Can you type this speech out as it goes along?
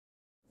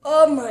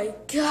Oh my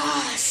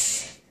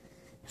gosh.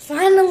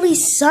 Finally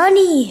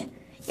sunny.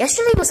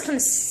 Yesterday was kind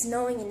of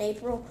snowing in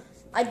April.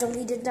 I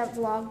deleted that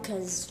vlog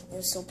because it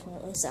was so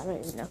pointless. I don't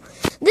even know.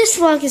 This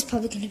vlog is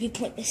probably going to be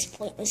pointless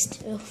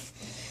too.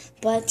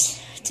 But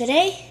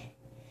today,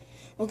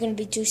 we're going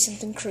to be doing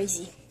something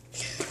crazy.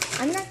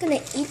 I'm not going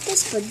to eat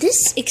this, but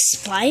this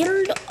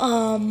expired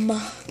a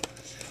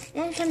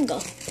long time ago.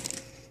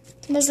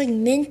 It smells like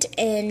mint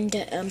and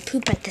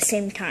poop at the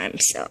same time,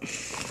 so.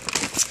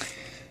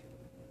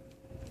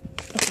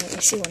 Okay,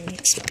 let's see when it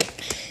expired.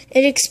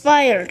 It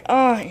expired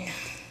on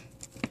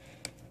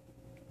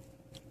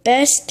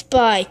Best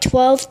Buy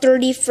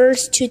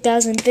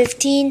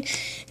 12/31/2015,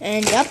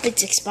 and yep,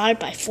 it's expired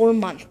by 4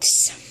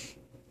 months.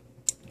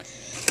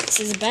 This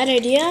is a bad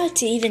idea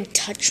to even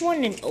touch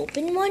one and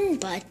open one,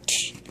 but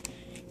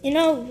you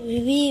know,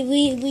 we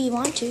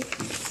want to,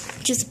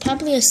 which is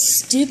probably a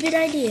stupid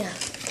idea.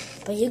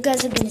 But you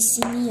guys are gonna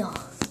see me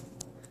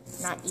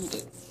not eat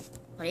it.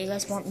 Or you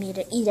guys want me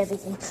to eat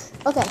everything?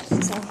 Okay,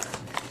 so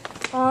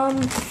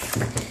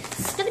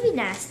it's gonna be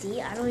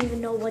nasty. I don't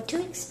even know what to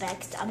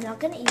expect. I'm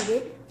not gonna eat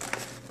it,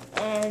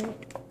 and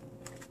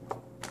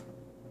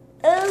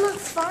it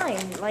looks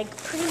fine. Like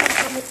pretty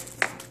much.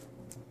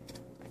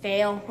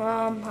 Fail.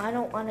 I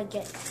don't want to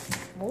get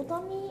mold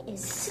on me.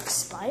 Is this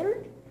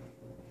expired?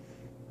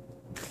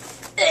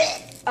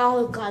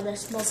 Oh god, that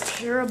smells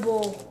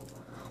terrible.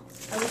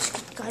 I wish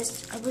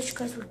you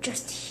guys were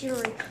just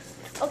hearing.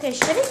 Okay,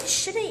 should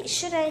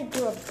I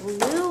do a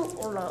blue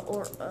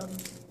or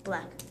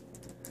black?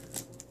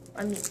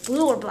 I mean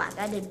blue or black.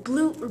 I did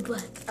blue or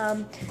black.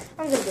 I'm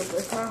gonna go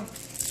blue.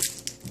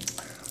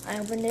 I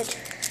opened it.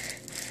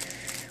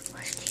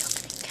 Where's the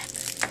opening cap?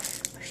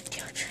 Where's the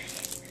opening?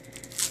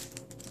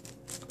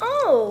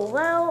 Oh,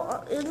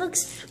 well, it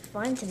looks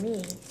fine to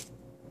me.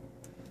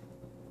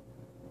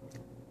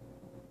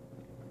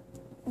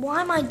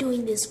 Why am I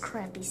doing this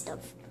crappy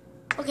stuff?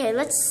 Okay,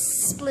 let's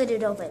split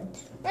it open.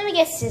 Let me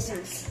get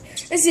scissors.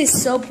 This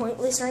is so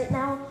pointless right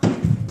now.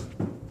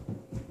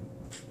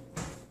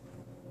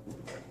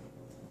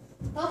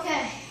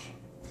 Okay,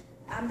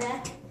 I'm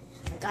back.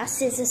 I got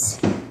scissors.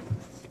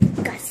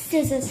 Got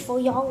scissors for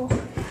y'all.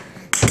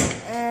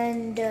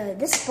 And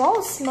this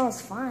ball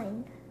smells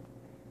fine.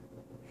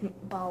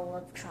 Ball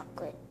of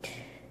chocolate.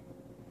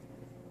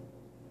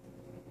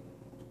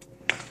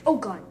 Oh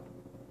god.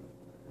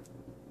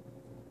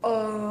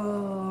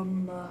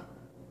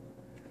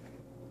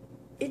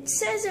 It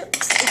says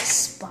it's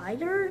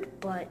expired,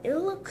 but it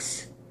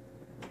looks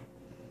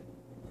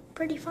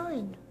pretty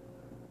fine.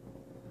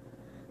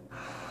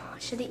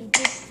 Should I eat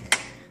this?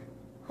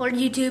 Hold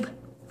YouTube.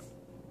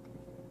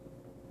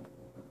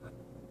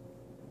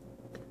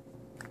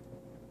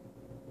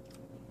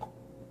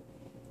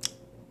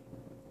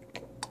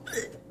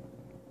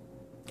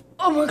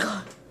 Oh my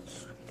god.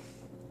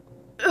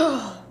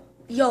 Ugh.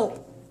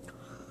 Yo.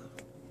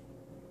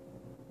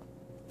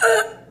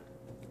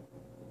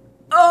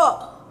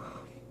 Oh.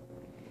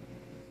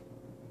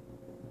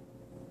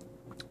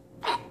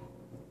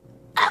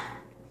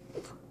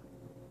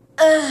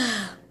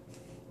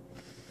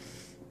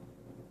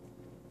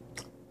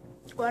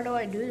 Why do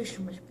I do this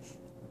so much?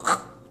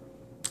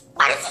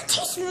 Why does it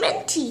taste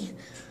minty?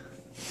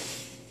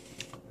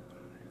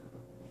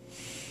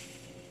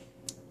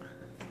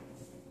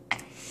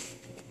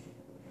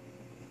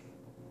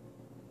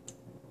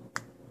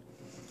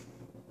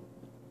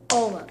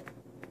 Oh,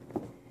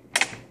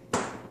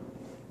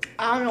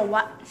 I don't know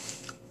what.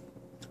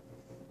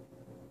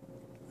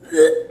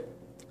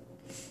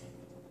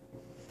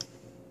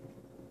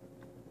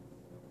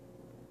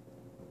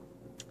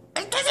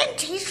 It doesn't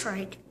taste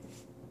right.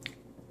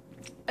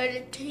 And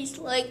it tastes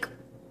like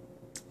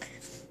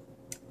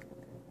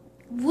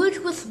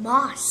wood with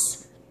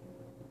moss.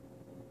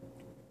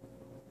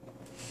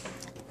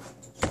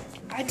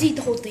 I'd eat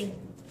the whole thing.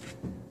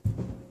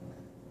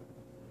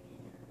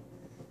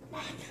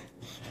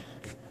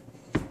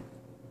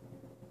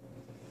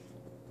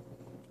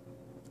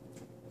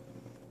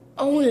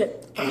 Only.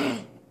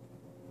 I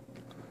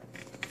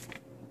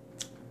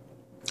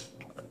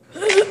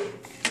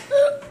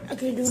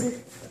can't do this.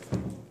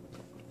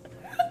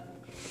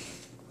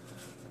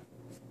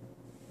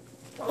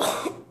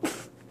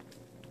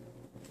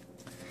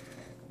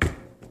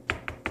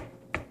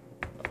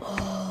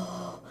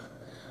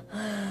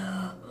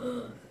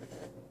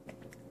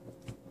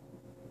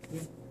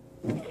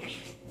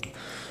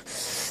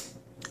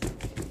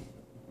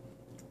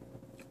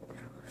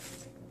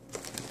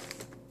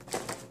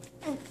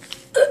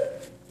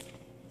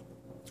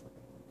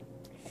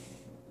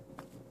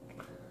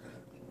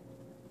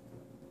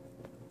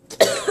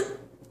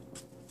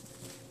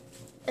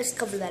 Let's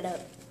cover that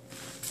up.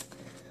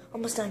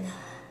 Almost done.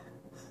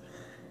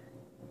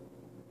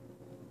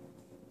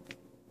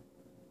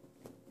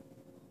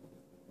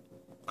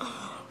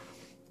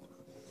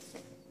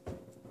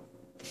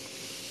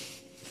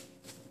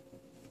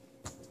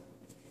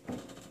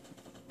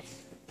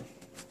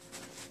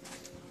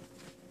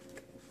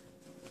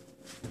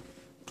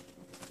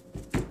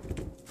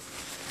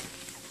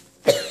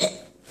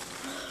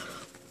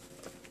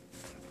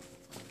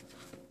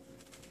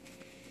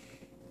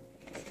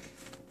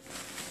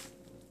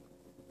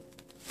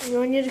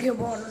 I need to get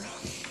water.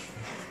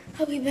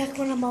 I'll be back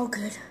when I'm all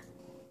good.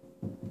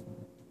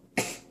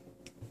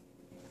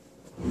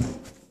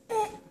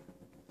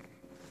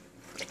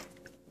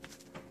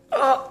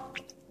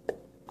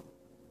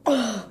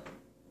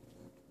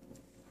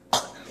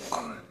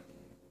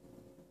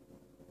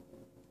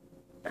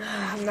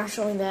 I'm not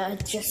showing that. I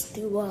just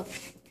threw up.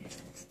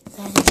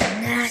 That is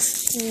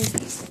nasty.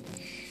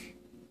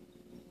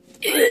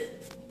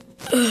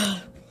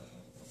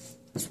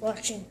 Just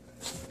watching.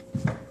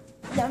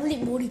 Never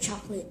eat moldy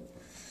chocolate.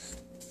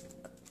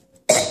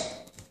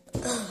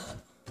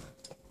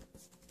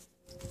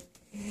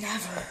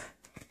 Never.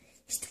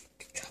 Used to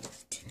eat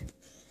chocolate.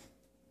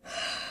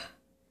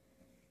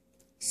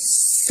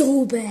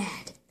 So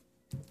bad.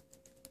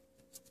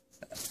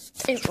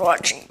 Thanks for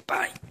watching.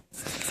 Bye.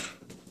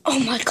 Oh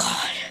my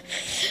god.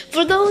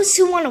 For those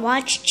who want to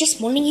watch, just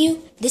warning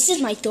you, this is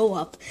my throw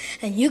up,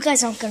 and you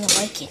guys aren't gonna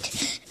like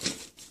it.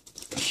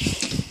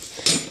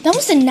 That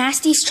was the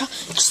nastiest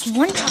chocolate. Just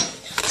one chocolate.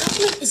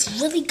 Chocolate is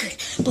really good,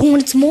 but when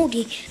it's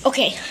moldy,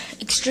 okay,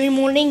 extreme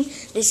warning,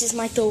 this is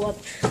my throw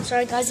up.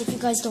 Sorry guys, if you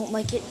guys don't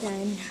like it,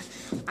 then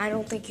I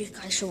don't think you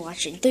guys should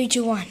watch it. 3,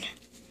 2, 1.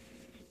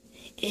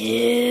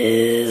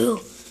 Ew.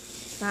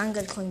 Now I'm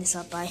gonna clean this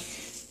up, bye.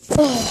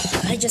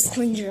 Oh, I just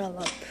cleaned it all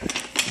up.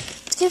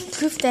 To give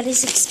proof that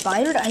it's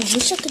expired, I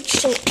wish I could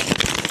show.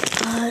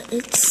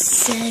 It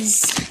says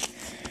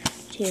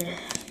here.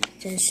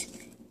 It says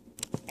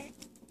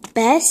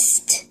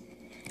Best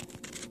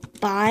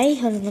Buy.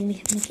 Hold on, let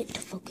me make it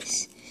to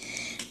focus.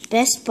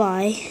 Best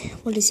Buy.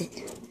 What is it?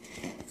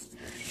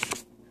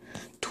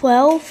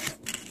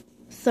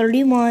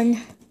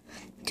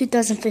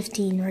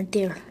 12/31/2015. Right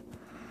there.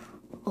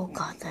 Oh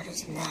god, that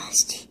is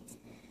nasty.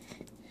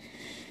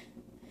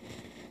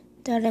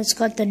 That has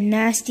got the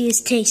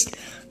nastiest taste.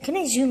 Can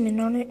I zoom in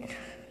on it?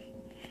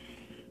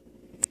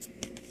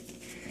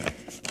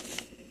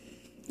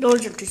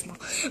 Those are too small.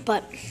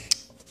 But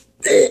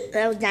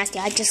that was nasty.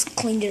 I just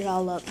cleaned it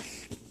all up.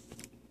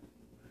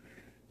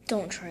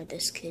 Don't try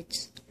this,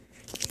 kids.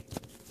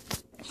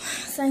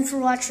 Thanks for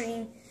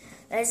watching.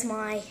 That is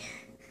my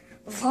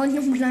vlog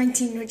number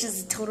 19, which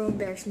is a total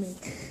embarrassment.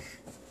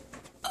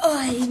 Oh,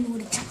 I ate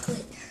moldy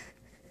chocolate.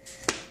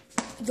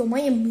 Yo,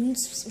 my immune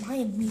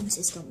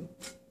system.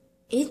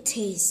 It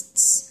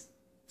tastes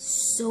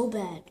so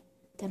bad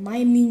that my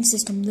immune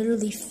system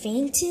literally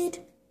fainted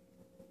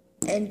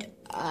and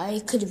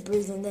I couldn't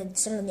breathe, and then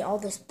suddenly all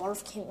this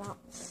barf came out.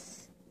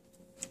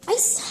 I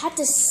had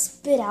to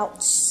spit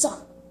out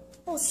some.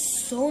 It was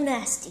so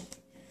nasty.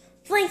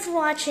 Thanks for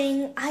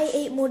watching. I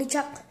ate moldy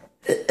chocolate.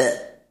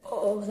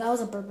 Oh, that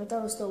was a burp, but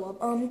that was still up.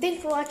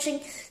 Thanks for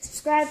watching.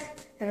 Subscribe,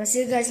 and I'll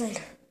see you guys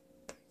later.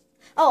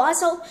 Oh,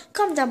 also,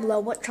 comment down below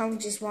what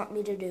challenges you want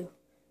me to do.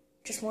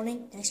 Just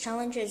warning, next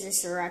challenge is a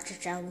SIRACHI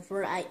challenge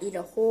where I eat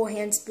a whole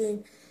hand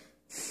spoon.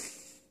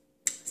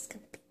 It's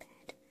gonna be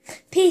bad.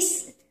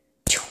 Peace.